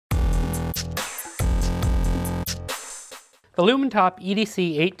The Lumintop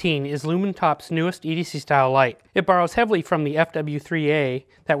EDC18 is Lumintop's newest EDC style light. It borrows heavily from the FW3A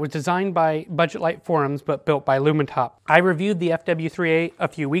that was designed by Budget Light Forums but built by Lumintop. I reviewed the FW3A a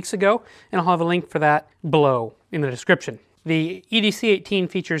few weeks ago, and I'll have a link for that below in the description. The EDC18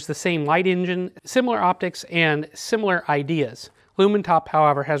 features the same light engine, similar optics, and similar ideas. Lumintop,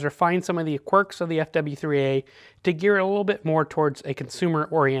 however, has refined some of the quirks of the FW3A to gear it a little bit more towards a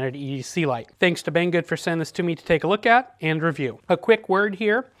consumer-oriented EDC light. Thanks to Banggood for sending this to me to take a look at and review. A quick word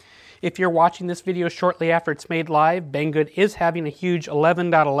here. If you're watching this video shortly after it's made live, Banggood is having a huge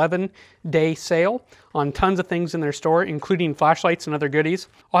 11.11 day sale on tons of things in their store, including flashlights and other goodies.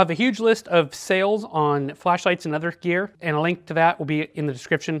 I'll have a huge list of sales on flashlights and other gear, and a link to that will be in the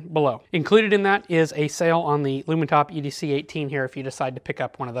description below. Included in that is a sale on the Lumintop EDC18 here if you decide to pick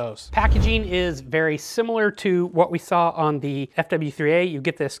up one of those. Packaging is very similar to what we saw on the FW3A. You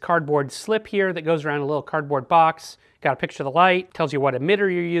get this cardboard slip here that goes around a little cardboard box. Got a picture of the light, tells you what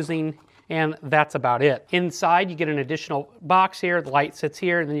emitter you're using, and that's about it. Inside, you get an additional box here. The light sits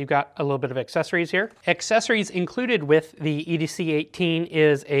here, and then you've got a little bit of accessories here. Accessories included with the EDC18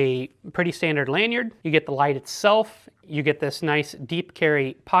 is a pretty standard lanyard. You get the light itself. You get this nice deep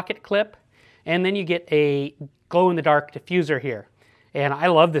carry pocket clip, and then you get a glow-in-the-dark diffuser here. And I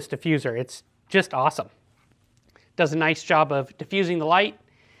love this diffuser. It's just awesome. Does a nice job of diffusing the light,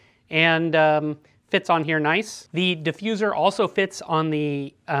 and fits on here nice. The diffuser also fits on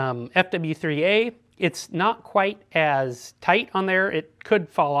the FW3A. It's not quite as tight on there. It could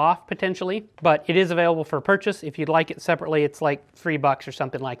fall off potentially, but it is available for purchase. If you'd like it separately, it's like $3 or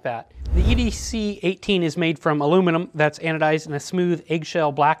something like that. The EDC18 is made from aluminum that's anodized in a smooth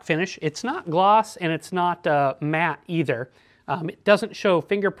eggshell black finish. It's not gloss and it's not matte either. It doesn't show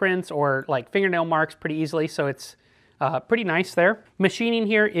fingerprints or like fingernail marks pretty easily, so it's pretty nice there. Machining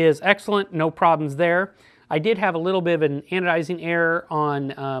here is excellent, no problems there. I did have a little bit of an anodizing error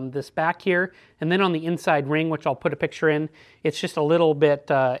on this back here, and then on the inside ring, which I'll put a picture in, it's just a little bit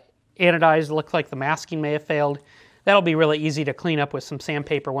anodized. It looks like the masking may have failed. That'll be really easy to clean up with some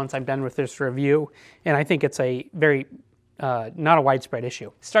sandpaper once I'm done with this review, and I think it's a very not a widespread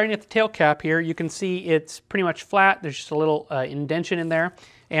issue. Starting at the tail cap here, you can see it's pretty much flat. There's just a little indentation in there,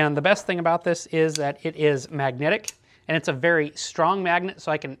 and the best thing about this is that it is magnetic. And it's a very strong magnet,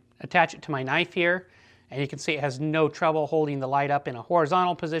 so I can attach it to my knife here. And you can see it has no trouble holding the light up in a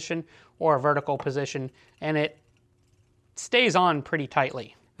horizontal position or a vertical position. And it stays on pretty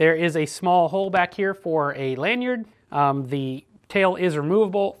tightly. There is a small hole back here for a lanyard. The tail is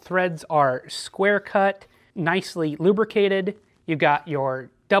removable. Threads are square cut, nicely lubricated. You've got your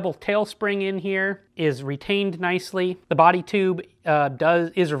double tail spring in here, is retained nicely. The body tube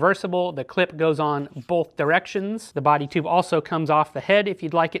is reversible. The clip goes on both directions. The body tube also comes off the head if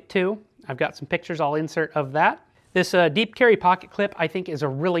you'd like it to. I've got some pictures I'll insert of that. This deep carry pocket clip I think is a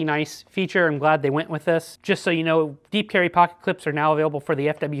really nice feature. I'm glad they went with this. Just so you know, deep carry pocket clips are now available for the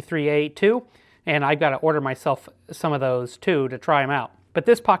FW3A too, and I've got to order myself some of those too to try them out. But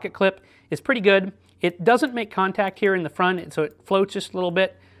this pocket clip is pretty good. It doesn't make contact here in the front, so it floats just a little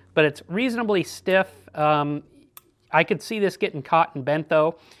bit, but it's reasonably stiff. I could see this getting caught and bent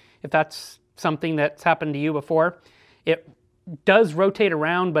though, if that's something that's happened to you before. It does rotate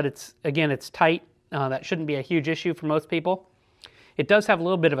around, but it's tight. That shouldn't be a huge issue for most people. It does have a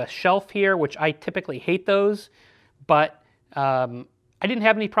little bit of a shelf here, which I typically hate those, but I didn't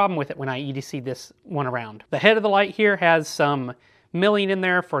have any problem with it when I EDC'd this one around. The head of the light here has some milling in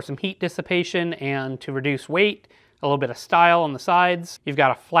there for some heat dissipation and to reduce weight, a little bit of style on the sides. You've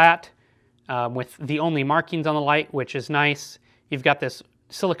got a flat with the only markings on the light, which is nice. You've got this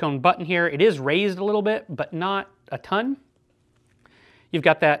silicone button here. It is raised a little bit, but not a ton. You've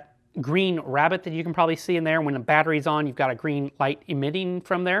got that green rabbit that you can probably see in there. When the battery's on, you've got a green light emitting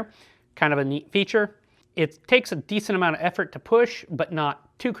from there. Kind of a neat feature. It takes a decent amount of effort to push, but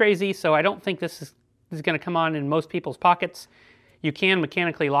not too crazy, so I don't think this is going to come on in most people's pockets. You can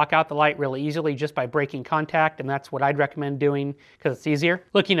mechanically lock out the light really easily just by breaking contact, and that's what I'd recommend doing because it's easier.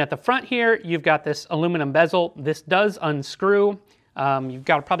 Looking at the front here, you've got this aluminum bezel. This does unscrew. You've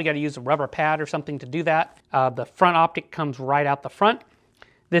probably got to use a rubber pad or something to do that. The front optic comes right out the front.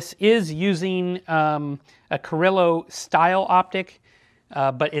 This is using a Carrillo style optic,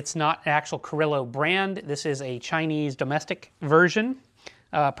 but it's not an actual Carrillo brand. This is a Chinese domestic version.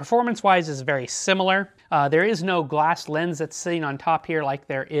 Performance-wise is very similar. There is no glass lens that's sitting on top here like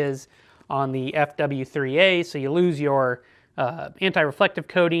there is on the FW3A, so you lose your anti-reflective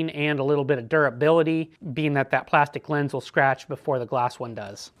coating and a little bit of durability, being that that plastic lens will scratch before the glass one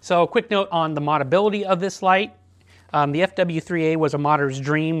does. So a quick note on the moddability of this light. The FW3A was a modder's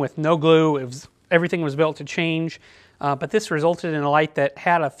dream with no glue. Everything was built to change. but this resulted in a light that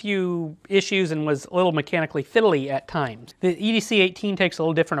had a few issues and was a little mechanically fiddly at times. The EDC18 takes a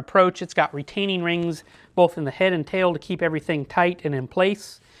little different approach. It's got retaining rings both in the head and tail to keep everything tight and in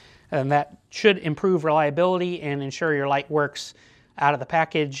place, and that should improve reliability and ensure your light works out of the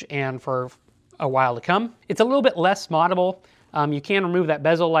package and for a while to come. It's a little bit less moddable. You can remove that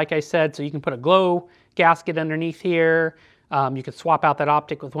bezel, like I said, so you can put a glow gasket underneath here. You could swap out that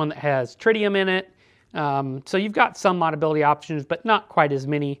optic with one that has tritium in it. So you've got some moddability options, but not quite as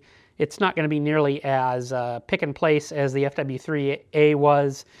many. It's not going to be nearly as pick and place as the FW3A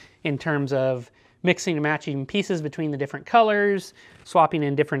was in terms of mixing and matching pieces between the different colors, swapping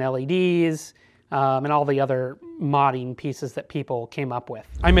in different LEDs, and all the other modding pieces that people came up with.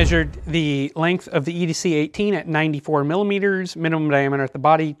 I measured the length of the EDC18 at 94 millimeters, minimum diameter at the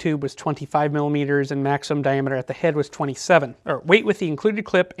body tube was 25 millimeters, and maximum diameter at the head was 27. Weight with the included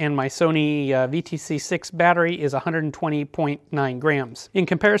clip and my Sony VTC6 battery is 120.9 grams. In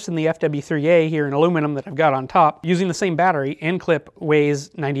comparison, the FW3A here in aluminum that I've got on top, using the same battery and clip,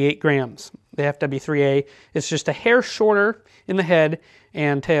 weighs 98 grams. The FW3A is just a hair shorter in the head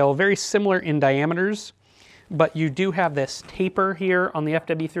and tail, very similar in diameters, but you do have this taper here on the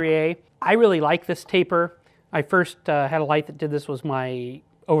FW3A. I really like this taper. I first had a light that did this, was my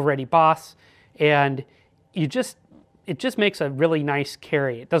Overready Boss, and it just makes a really nice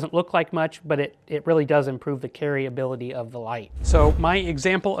carry. It doesn't look like much, but it really does improve the carryability of the light. So my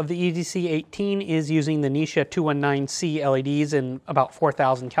example of the EDC18 is using the Nisha 219C LEDs in about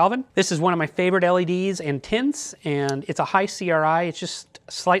 4,000 Kelvin. This is one of my favorite LEDs and tints, and it's a high CRI. It's just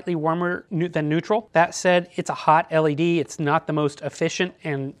slightly warmer than neutral. That said, it's a hot LED. It's not the most efficient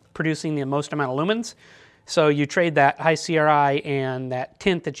and producing the most amount of lumens. So you trade that high CRI and that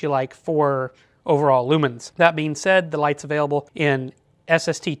tint that you like for overall lumens. That being said, the light's available in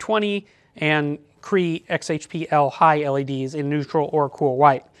SST20 and Cree XHPL high LEDs in neutral or cool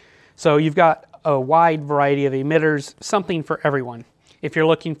white. So you've got a wide variety of emitters, something for everyone. If you're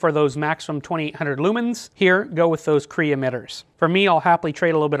looking for those maximum 2800 lumens, here, go with those Cree emitters. For me, I'll happily trade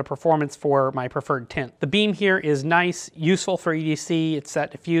a little bit of performance for my preferred tint. The beam here is nice, useful for EDC. It's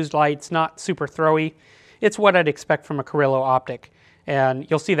that diffused light. It's not super throwy. It's what I'd expect from a Carrillo optic, and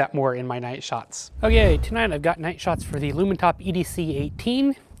you'll see that more in my night shots. Okay, tonight I've got night shots for the Lumintop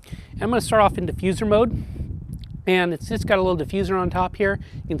EDC18. I'm going to start off in diffuser mode, and it's just got a little diffuser on top here.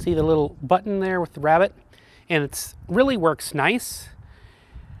 You can see the little button there with the rabbit, and it really works nice.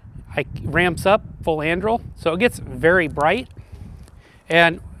 It ramps up full android, so it gets very bright,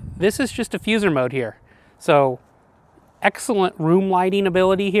 and this is just diffuser mode here. So excellent room lighting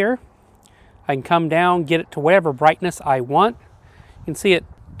ability here. I can come down, get it to whatever brightness I want. You can see it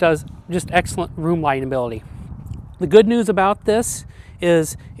does just excellent room lighting ability. The good news about this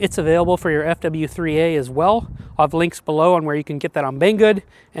is it's available for your FW3A as well. I'll have links below on where you can get that on Banggood,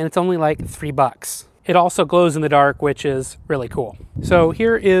 and it's only like $3. It also glows in the dark, which is really cool. So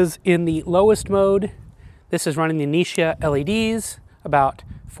here is in the lowest mode. This is running the Nisha LEDs, about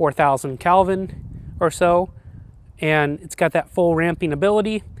 4,000 Kelvin or so, and it's got that full ramping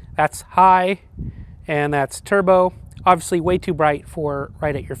ability. That's high, and that's turbo. Obviously way too bright for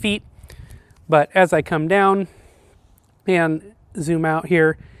right at your feet, but as I come down and zoom out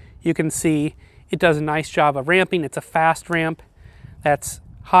here, you can see it does a nice job of ramping. It's a fast ramp. That's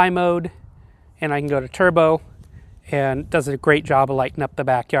high mode, and I can go to turbo, and does a great job of lighting up the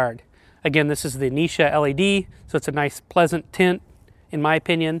backyard. Again, this is the Nisha LED, so it's a nice pleasant tint in my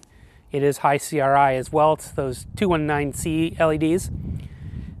opinion. It is high CRI as well. It's those 219C LEDs.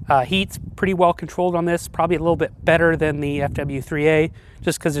 Heat's pretty well controlled on this, probably a little bit better than the FW3A,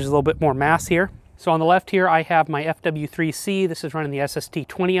 just because there's a little bit more mass here. So on the left here, I have my FW3C. This is running the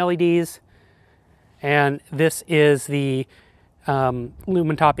SST20 LEDs, and this is the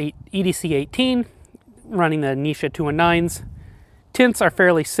Lumintop EDC18 running the Nisha 219s. Tints are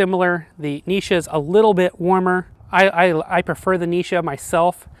fairly similar. The Nisha is a little bit warmer. I prefer the Nisha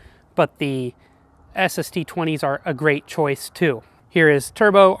myself, but the SST20s are a great choice too. Here is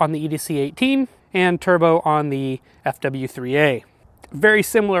turbo on the EDC18 and turbo on the FW3A. Very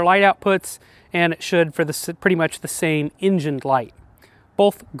similar light outputs, and it should for pretty much the same engined light.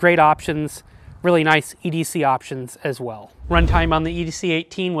 Both great options, really nice EDC options as well. Runtime on the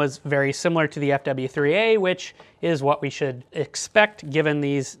EDC18 was very similar to the FW3A, which is what we should expect given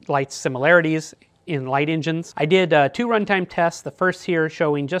these light similarities in light engines. I did 2 runtime tests, the first here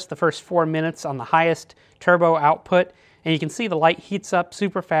showing just the first 4 minutes on the highest turbo output, and you can see the light heats up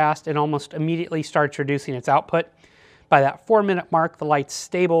super fast and almost immediately starts reducing its output. By that 4-minute mark, the light's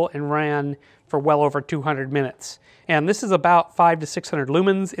stable and ran for well over 200 minutes. And this is about 500 to 600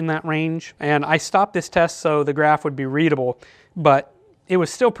 lumens in that range. And I stopped this test so the graph would be readable, but it was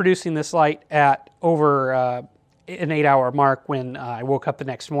still producing this light at over an 8-hour mark when I woke up the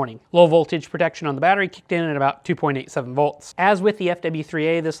next morning. Low voltage protection on the battery kicked in at about 2.87 volts. As with the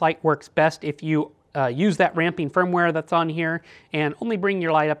FW3A, this light works best if you use that ramping firmware that's on here and only bring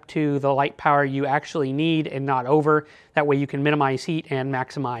your light up to the light power you actually need and not over. That way you can minimize heat and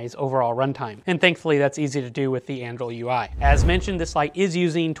maximize overall runtime. And thankfully that's easy to do with the Android UI. As mentioned, this light is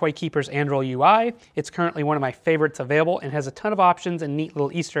using Toykeeper's Android UI. It's currently one of my favorites available and has a ton of options and neat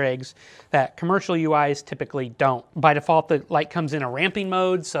little Easter eggs that commercial UIs typically don't. By default, the light comes in a ramping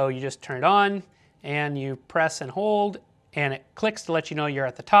mode, so you just turn it on and you press and hold and it clicks to let you know you're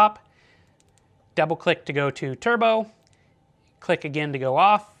at the top. Double click to go to turbo, click again to go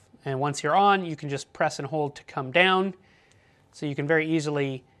off, and once you're on, you can just press and hold to come down. So you can very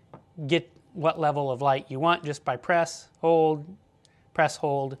easily get what level of light you want just by press, hold.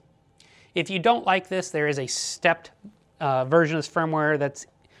 If you don't like this, there is a stepped version of this firmware that's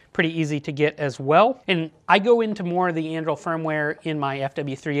pretty easy to get as well. And I go into more of the Android firmware in my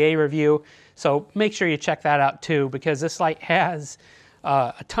FW3A review, so make sure you check that out too, because this light has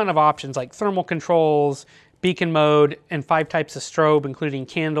a ton of options like thermal controls, beacon mode, and 5 types of strobe, including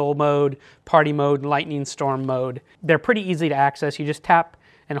candle mode, party mode, and lightning storm mode. They're pretty easy to access. You just tap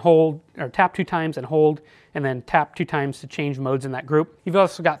and hold, or tap 2 times and hold, and then tap 2 times to change modes in that group. You've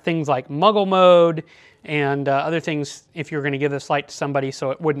also got things like muggle mode and other things if you're going to give this light to somebody so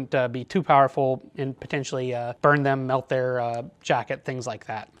it wouldn't be too powerful and potentially burn them, melt their jacket, things like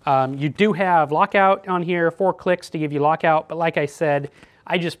that. You do have lockout on here, 4 clicks to give you lockout, but like I said,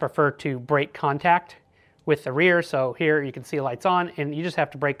 I just prefer to break contact with the rear. So here you can see the lights on and you just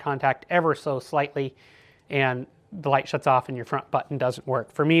have to break contact ever so slightly and the light shuts off and your front button doesn't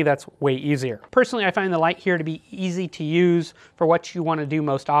work. For me, that's way easier. Personally, I find the light here to be easy to use for what you want to do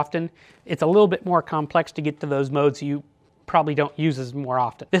most often. It's a little bit more complex to get to those modes you probably don't use as more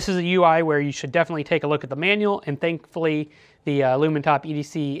often. This is a UI where you should definitely take a look at the manual, and thankfully the Lumintop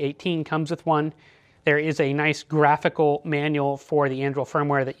EDC18 comes with one. There is a nice graphical manual for the Android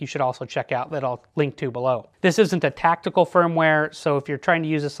firmware that you should also check out that I'll link to below. This isn't a tactical firmware, so if you're trying to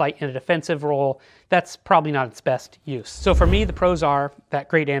use this light in a defensive role, that's probably not its best use. So for me, the pros are that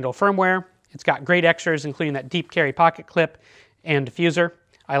great Android firmware. It's got great extras, including that deep carry pocket clip and diffuser.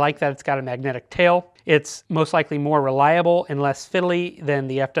 I like that it's got a magnetic tail. It's most likely more reliable and less fiddly than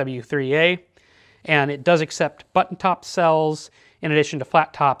the FW3A, and it does accept button top cells in addition to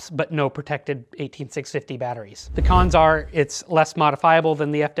flat tops, but no protected 18650 batteries. The cons are it's less modifiable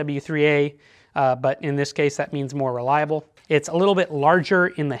than the FW3A, but in this case that means more reliable. It's a little bit larger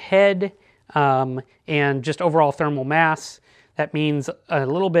in the head and just overall thermal mass. That means a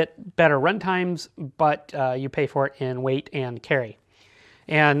little bit better run times, but you pay for it in weight and carry.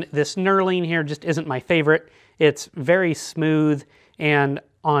 And this knurling here just isn't my favorite. It's very smooth, and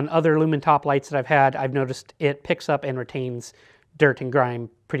on other Lumintop lights that I've had, I've noticed it picks up and retains dirt and grime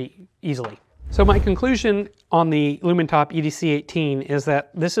pretty easily. So my conclusion on the Lumintop EDC18 is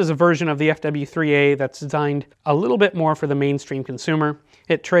that this is a version of the FW3A that's designed a little bit more for the mainstream consumer.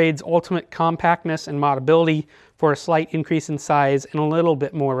 It trades ultimate compactness and modability for a slight increase in size and a little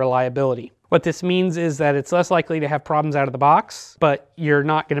bit more reliability. What this means is that it's less likely to have problems out of the box, but you're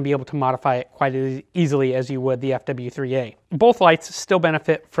not going to be able to modify it quite as easily as you would the FW3A. Both lights still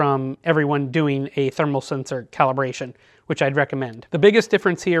benefit from everyone doing a thermal sensor calibration, which I'd recommend. The biggest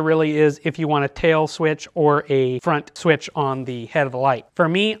difference here really is if you want a tail switch or a front switch on the head of the light. For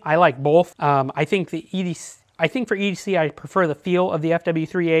me, I like both. I think for EDC, I prefer the feel of the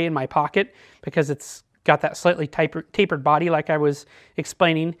FW3A in my pocket because it's got that slightly tapered body like I was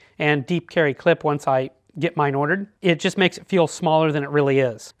explaining, and deep carry clip once I get mine ordered. It just makes it feel smaller than it really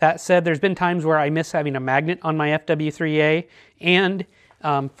is. That said, there's been times where I miss having a magnet on my FW3A, and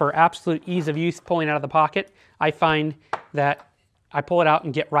for absolute ease of use pulling out of the pocket, I find that I pull it out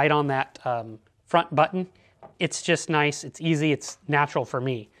and get right on that front button. It's just nice, it's easy, it's natural for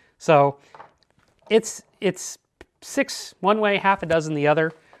me. So it's 6 one way, half a dozen the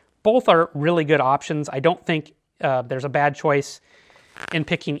other. Both are really good options. I don't think there's a bad choice in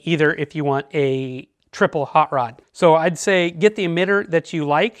picking either if you want a triple hot rod. So I'd say get the emitter that you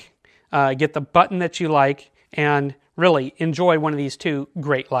like, get the button that you like, and really enjoy one of these two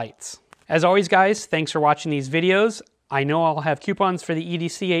great lights. As always, guys, thanks for watching these videos. I know I'll have coupons for the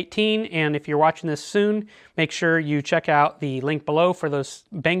EDC18, and if you're watching this soon, make sure you check out the link below for those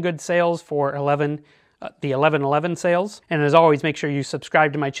Banggood sales for the 11/11 sales. And as always, make sure you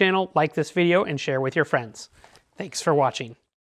subscribe to my channel, like this video, and share with your friends. Thanks for watching.